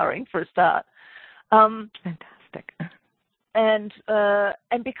empowering for a start. Fantastic. And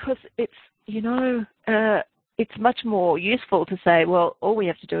because it's, it's much more useful to say, well, all we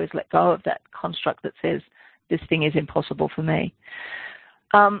have to do is let go of that construct that says this thing is impossible for me.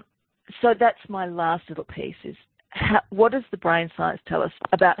 So that's my last little piece is, what does the brain science tell us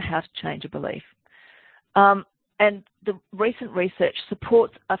about how to change a belief? And the recent research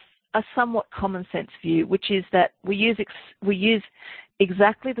supports a somewhat common sense view, which is that we use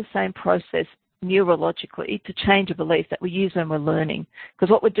exactly the same process neurologically to change a belief that we use when we're learning. Because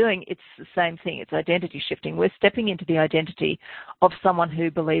what we're doing, it's the same thing. It's identity shifting. We're stepping into the identity of someone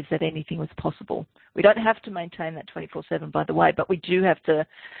who believes that anything was possible. We don't have to maintain that 24/7, by the way, but we do have to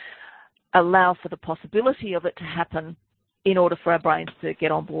allow for the possibility of it to happen in order for our brains to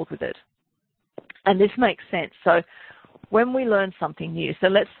get on board with it. And this makes sense. So when we learn something new, so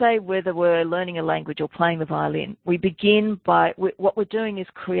let's say whether we're learning a language or playing the violin, we begin by, what we're doing is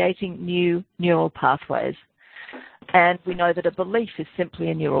creating new neural pathways. And we know that a belief is simply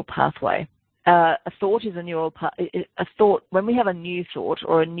a neural pathway. A thought is a thought. When we have a new thought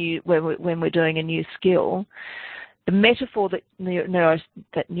or when we're doing a new skill, the metaphor that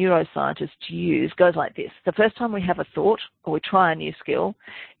neuroscientists use goes like this. The first time we have a thought or we try a new skill,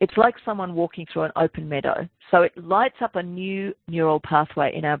 it's like someone walking through an open meadow. So it lights up a new neural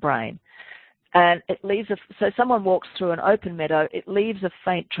pathway in our brain. And it leaves so someone walks through an open meadow, it leaves a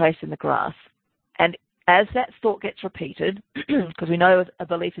faint trace in the grass. And as that thought gets repeated, because we know a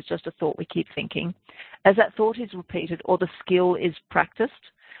belief is just a thought we keep thinking, as that thought is repeated or the skill is practiced,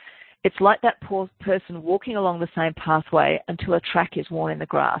 it's like that poor person walking along the same pathway until a track is worn in the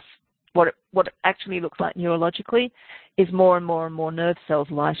grass. What it actually looks like neurologically is more and more and more nerve cells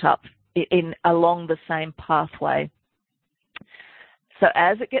light up along the same pathway. So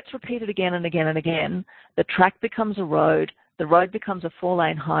as it gets repeated again and again and again, the track becomes a road, the road becomes a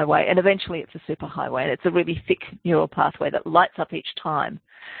 4-lane highway, and eventually it's a superhighway, and it's a really thick neural pathway that lights up each time.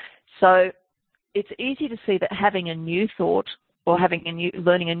 So it's easy to see that having a new thought or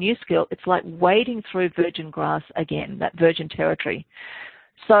learning a new skill, it's like wading through virgin grass again, that virgin territory.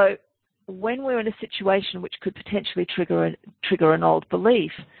 So when we're in a situation which could potentially trigger an old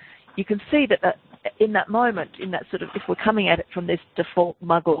belief, you can see that in that moment, in that sort of, if we're coming at it from this default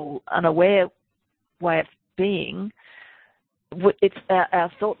muggle, unaware way of being, it's our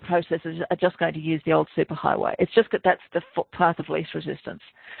thought processes are just going to use the old superhighway. It's just that that's the path of least resistance.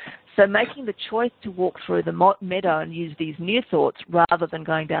 So making the choice to walk through the meadow and use these new thoughts rather than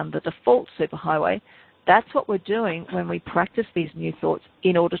going down the default superhighway, that's what we're doing when we practice these new thoughts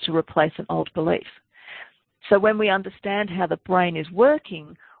in order to replace an old belief. So when we understand how the brain is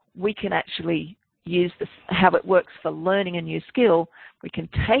working, we can actually use how it works for learning a new skill. We can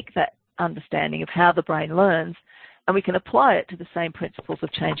take that understanding of how the brain learns and we can apply it to the same principles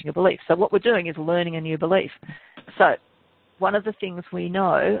of changing a belief. So what we're doing is learning a new belief. So one of the things we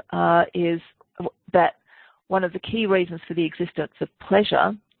know is that one of the key reasons for the existence of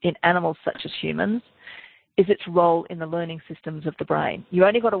pleasure in animals such as humans is its role in the learning systems of the brain. You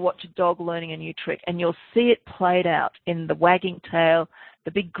only got to watch a dog learning a new trick and you'll see it played out in the wagging tail,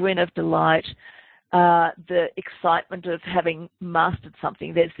 the big grin of delight, the excitement of having mastered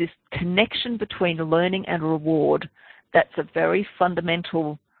something. There's this connection between learning and reward that's a very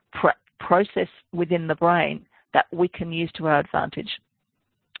fundamental process within the brain that we can use to our advantage.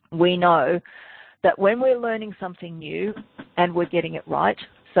 We know that when we're learning something new and we're getting it right,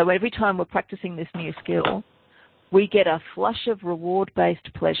 so every time we're practicing this new skill, we get a flush of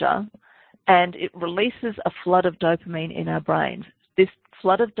reward-based pleasure and it releases a flood of dopamine in our brains. This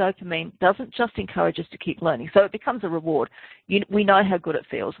flood of dopamine doesn't just encourage us to keep learning, so it becomes a reward. We know how good it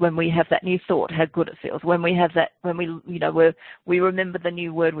feels when we have that new thought, how good it feels. When we have that, when we remember the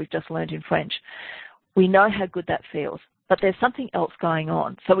new word we've just learned in French. We know how good that feels, but there's something else going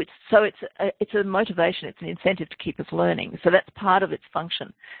on. So it's a motivation, it's an incentive to keep us learning. So that's part of its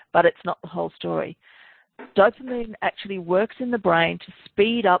function, but it's not the whole story. Dopamine actually works in the brain to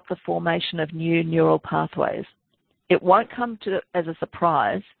speed up the formation of new neural pathways. It won't come as a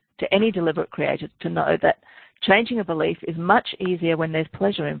surprise to any deliberate creator to know that changing a belief is much easier when there's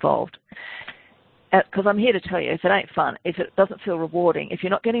pleasure involved. Because I'm here to tell you, if it ain't fun, if it doesn't feel rewarding, if you're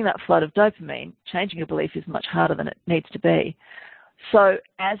not getting that flood of dopamine, changing a belief is much harder than it needs to be. So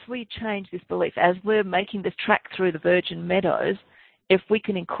as we change this belief, as we're making this track through the virgin meadows, if we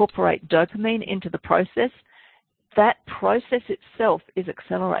can incorporate dopamine into the process, that process itself is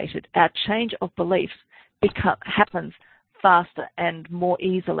accelerated. Our change of beliefs happens faster and more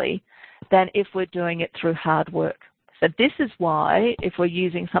easily than if we're doing it through hard work. So this is why, if we're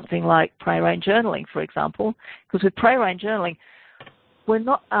using something like pre-arranged journaling, for example, because with pre-arranged journaling, we're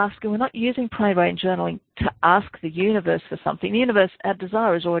not using pre-arranged journaling to ask the universe for something. The universe, our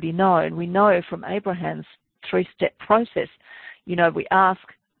desire is already known. We know from Abraham's 3-step process, we ask,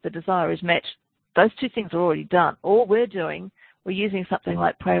 the desire is met. Those two things are already done. All we're doing, we're using something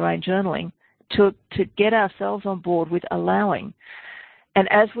like pre-arranged journaling to get ourselves on board with allowing. And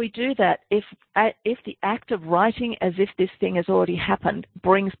as we do that, if the act of writing as if this thing has already happened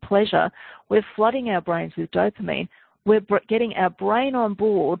brings pleasure, we're flooding our brains with dopamine. We're getting our brain on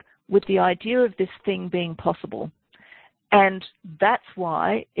board with the idea of this thing being possible. And that's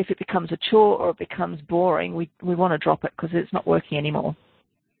why if it becomes a chore or it becomes boring, we want to drop it because it's not working anymore.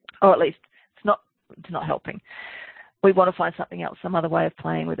 Or at least it's not helping. We want to find something else, some other way of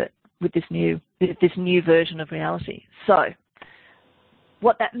playing with it, with this new version of reality. So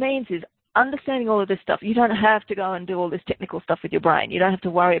what that means is understanding all of this stuff, you don't have to go and do all this technical stuff with your brain. You don't have to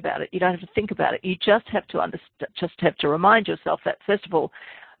worry about it. You don't have to think about it. You just have to remind yourself that, first of all,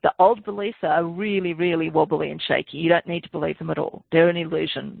 the old beliefs are really, really wobbly and shaky. You don't need to believe them at all. They're an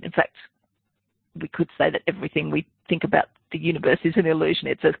illusion. In fact, we could say that everything we think about the universe is an illusion.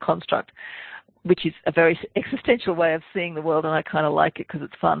 It's a construct, which is a very existential way of seeing the world, and I kind of like it because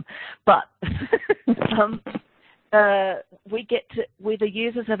it's fun. But we're the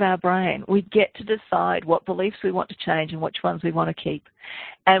users of our brain. We get to decide what beliefs we want to change and which ones we want to keep.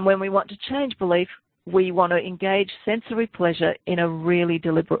 And when we want to change belief, we want to engage sensory pleasure in a really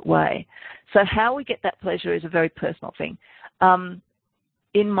deliberate way. So how we get that pleasure is a very personal thing.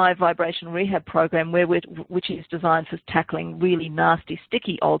 In my vibration rehab program, which is designed for tackling really nasty,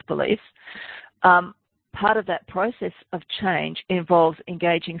 sticky old beliefs, part of that process of change involves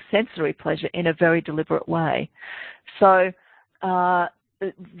engaging sensory pleasure in a very deliberate way. So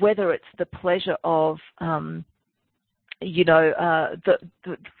whether it's the pleasure of,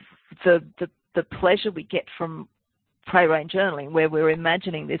 the pleasure we get from prey rain journaling, where we're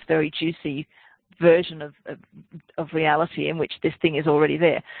imagining this very juicy version of reality in which this thing is already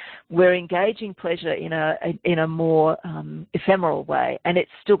there. We're engaging pleasure in a more ephemeral way, and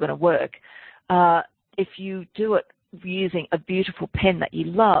it's still going to work. If you do it using a beautiful pen that you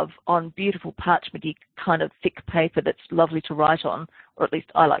love on beautiful parchmenty kind of thick paper that's lovely to write on, or at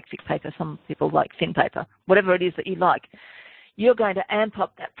least I like thick paper, some people like thin paper, whatever it is that you like, you're going to amp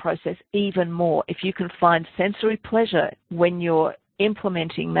up that process even more. If you can find sensory pleasure when you're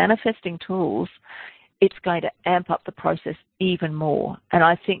implementing manifesting tools, it's going to amp up the process even more. And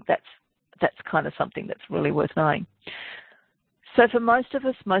I think that's kind of something that's really worth knowing. So for most of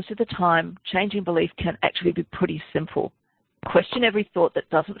us, most of the time, changing belief can actually be pretty simple. Question every thought that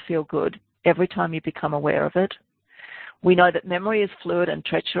doesn't feel good every time you become aware of it. We know that memory is fluid and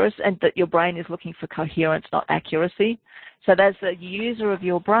treacherous, and that your brain is looking for coherence, not accuracy. So as the user of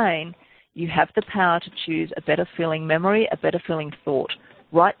your brain, you have the power to choose a better feeling memory, a better feeling thought,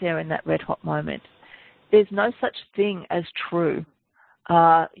 right there in that red hot moment. There's no such thing as true.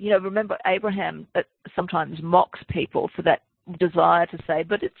 Remember Abraham sometimes mocks people for that desire to say,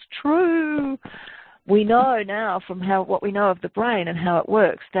 but it's true. We know now from what we know of the brain and how it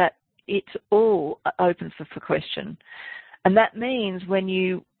works that it's all open for question. And that means when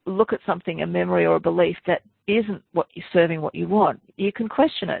you look at something, a memory or a belief that isn't serving what you want, you can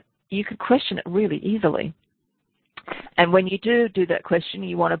question it. You can question it really easily. And when you do that question,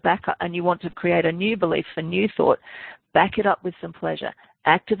 you want to back up and you want to create a new belief, a new thought, back it up with some pleasure.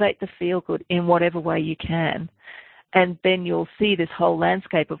 Activate the feel-good in whatever way you can. And then you'll see this whole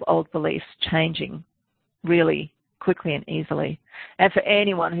landscape of old beliefs changing really quickly and easily. And for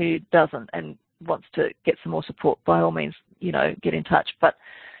anyone who doesn't and wants to get some more support, by all means, get in touch. But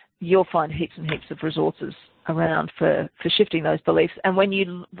you'll find heaps and heaps of resources around for shifting those beliefs. And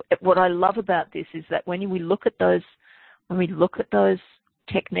what I love about this is that when we look at those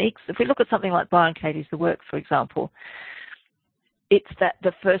techniques, if we look at something like Byron Katie's The Work, for example, it's that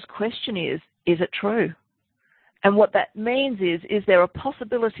the first question is it true? And what that means is there a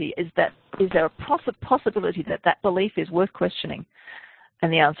possibility? Is there a possibility that belief is worth questioning?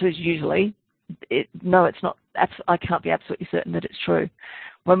 And the answer is usually no. It's not. I can't be absolutely certain that it's true.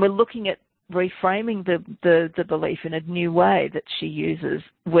 When we're looking at reframing the belief in a new way that she uses,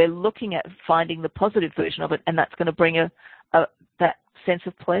 we're looking at finding the positive version of it, and that's going to bring that sense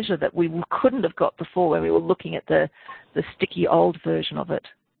of pleasure that we couldn't have got before when we were looking at the sticky old version of it.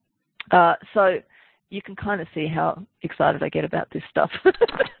 So you can kind of see how excited I get about this stuff.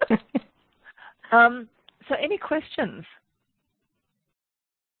 So any questions?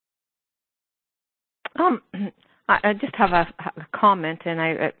 I just have a comment, and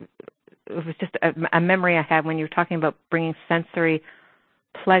it was just a memory I had when you were talking about bringing sensory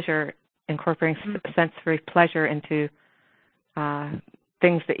pleasure, incorporating sensory pleasure into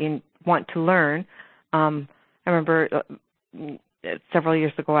things that you want to learn. I remember several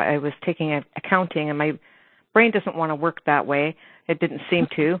years ago I was taking accounting, and my brain doesn't want to work that way. It didn't seem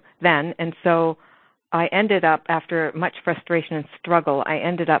to then, and so I ended up, after much frustration and struggle, I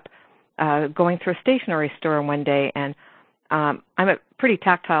ended up going through a stationery store one day, and I'm a pretty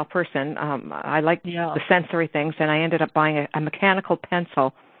tactile person. I like the sensory things, and I ended up buying a mechanical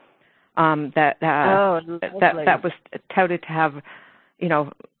pencil that was touted to have,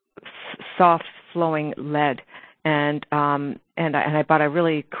 soft flowing lead, and I bought a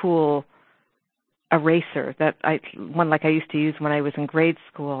really cool eraser one like I used to use when I was in grade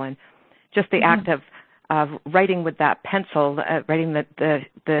school, and just the act of writing with that pencil, writing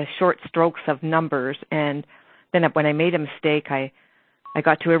the short strokes of numbers, and then when I made a mistake, I I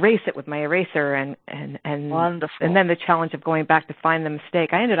got to erase it with my eraser, and Wonderful. And then the challenge of going back to find the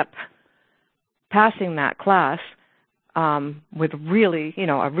mistake. I ended up passing that class with really,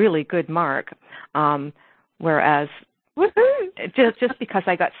 a really good mark, whereas just because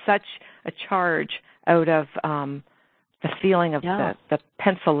I got such a charge out of the feeling of the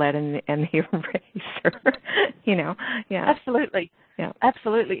pencil lead and the eraser, Yeah. Absolutely. Yeah.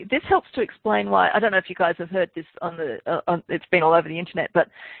 Absolutely. This helps to explain why. I don't know if you guys have heard this it's been all over the internet, but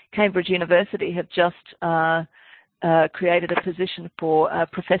Cambridge University have just created a position for a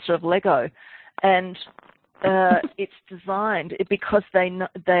professor of Lego, and it's designed because they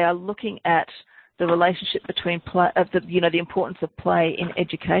are looking at the relationship between play, the importance of play in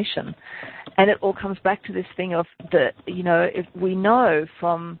education, and it all comes back to this thing of if we know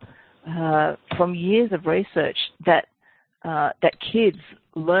from years of research that kids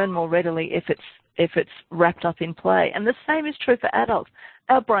learn more readily if it's wrapped up in play, and the same is true for adults.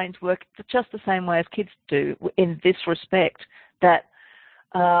 Our brains work just the same way as kids do in this respect. That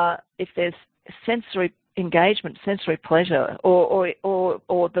if there's sensory engagement, sensory pleasure, or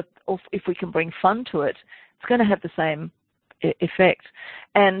if we can bring fun to it, it's going to have the same effect.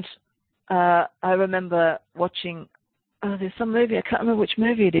 And I remember watching. There's some movie. I can't remember which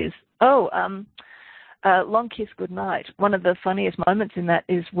movie it is. Long Kiss Goodnight. One of the funniest moments in that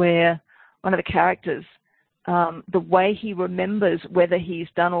is where one of the characters, the way he remembers whether he's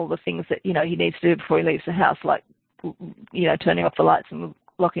done all the things that he needs to do before he leaves the house, like turning off the lights and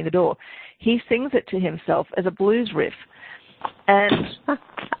locking the door, he sings it to himself as a blues riff. And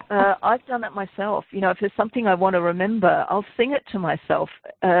I've done that myself. If there's something I want to remember, I'll sing it to myself,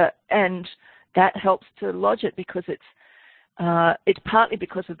 and that helps to lodge it because it's partly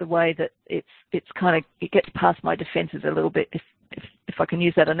because of the way that it gets past my defenses a little bit, if I can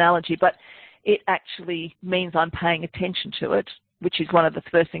use that analogy, but it actually means I'm paying attention to it, which is one of the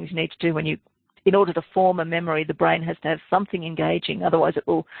first things you need to do in order to form a memory. The brain has to have something engaging, otherwise it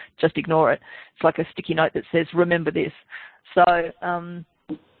will just ignore it. It's like a sticky note that says, remember this. So,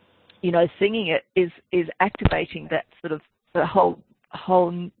 singing it is activating that sort of the whole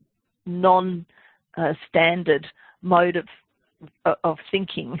non-standard mode of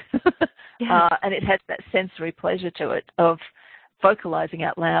thinking. And it has that sensory pleasure to it of vocalizing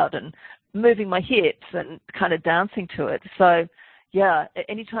out loud and moving my hips and kind of dancing to it. So,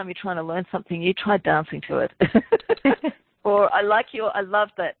 anytime you're trying to learn something, you try dancing to it. Or I love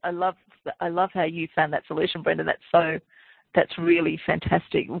that. I love how you found that solution, Brenda. That's really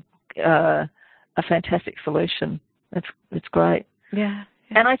fantastic. A fantastic solution. It's great. Yeah.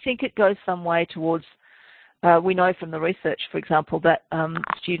 And I think it goes some way towards. We know from the research, for example, that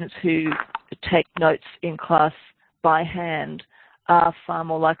students who take notes in class by hand are far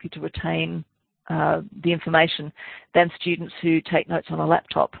more likely to retain the information than students who take notes on a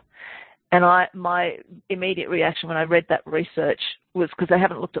laptop. And my immediate reaction when I read that research was, because I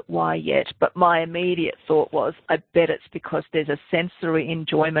haven't looked at why yet, but my immediate thought was, I bet it's because there's a sensory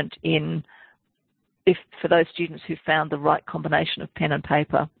enjoyment for those students who found the right combination of pen and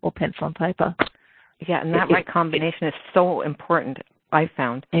paper or pencil and paper. Yeah, and that right combination is so important, I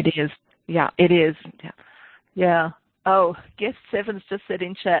found. It is. Yeah. It is. Yeah. Yeah. Oh, Guest Sevens just said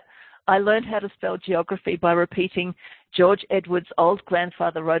in chat, I learned how to spell geography by repeating George Edwards' old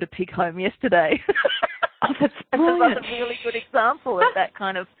grandfather rode a pig home yesterday. Oh, that's brilliant. That's a really good example of that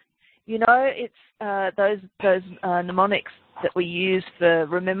kind of, it's those mnemonics that we use for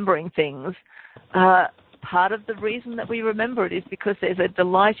remembering things. Part of the reason that we remember it is because there's a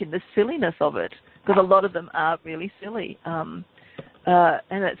delight in the silliness of it, because a lot of them are really silly. And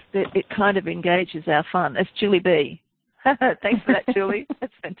it kind of engages our fun. It's Julie B. Thanks for that, Julie.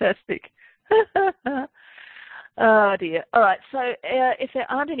 That's fantastic. Oh, dear. All right, so if there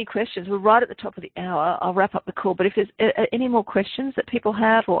aren't any questions, we're right at the top of the hour. I'll wrap up the call. But if there's any more questions that people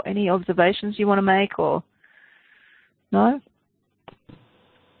have or any observations you want to make or... No?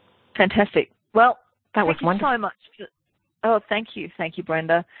 Fantastic. Well, that was wonderful. Thank you so much. Thank you. Thank you,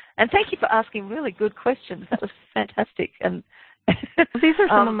 Brenda. And thank you for asking really good questions. That was fantastic. And these are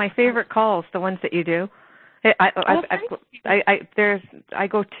some of my favorite calls, the ones that you do. I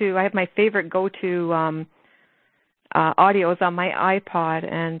have my favorite go-to audios on my iPod,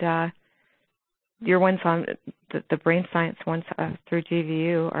 and your ones on the brain science ones through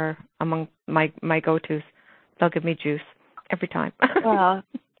GVU are among my go-tos. They'll give me juice every time.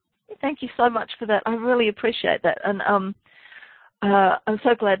 Thank you so much for that. I really appreciate that, and I'm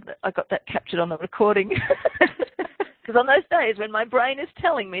so glad that I got that captured on the recording. Because on those days when my brain is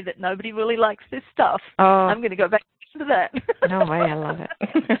telling me that nobody really likes this stuff, I'm going to go back to that. No way, I love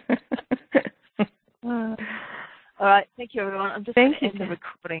it. All right. Thank you, everyone. I'm just going to end the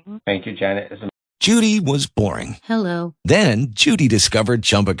recording. Thank you, Janet. Judy was boring. Hello. Then Judy discovered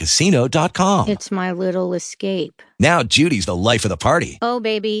ChumbaCasino.com. It's my little escape. Now Judy's the life of the party. Oh,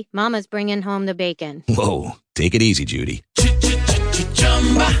 baby, mama's bringing home the bacon. Whoa, take it easy, Judy.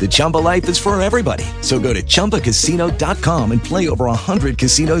 The Chumba life is for everybody. So go to ChumbaCasino.com and play over 100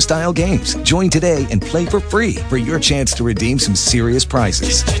 casino-style games. Join today and play for free for your chance to redeem some serious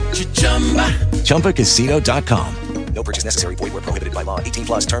prizes. ChumbaCasino.com. No purchase necessary. Void where prohibited by law. 18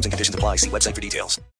 plus terms and conditions apply. See website for details.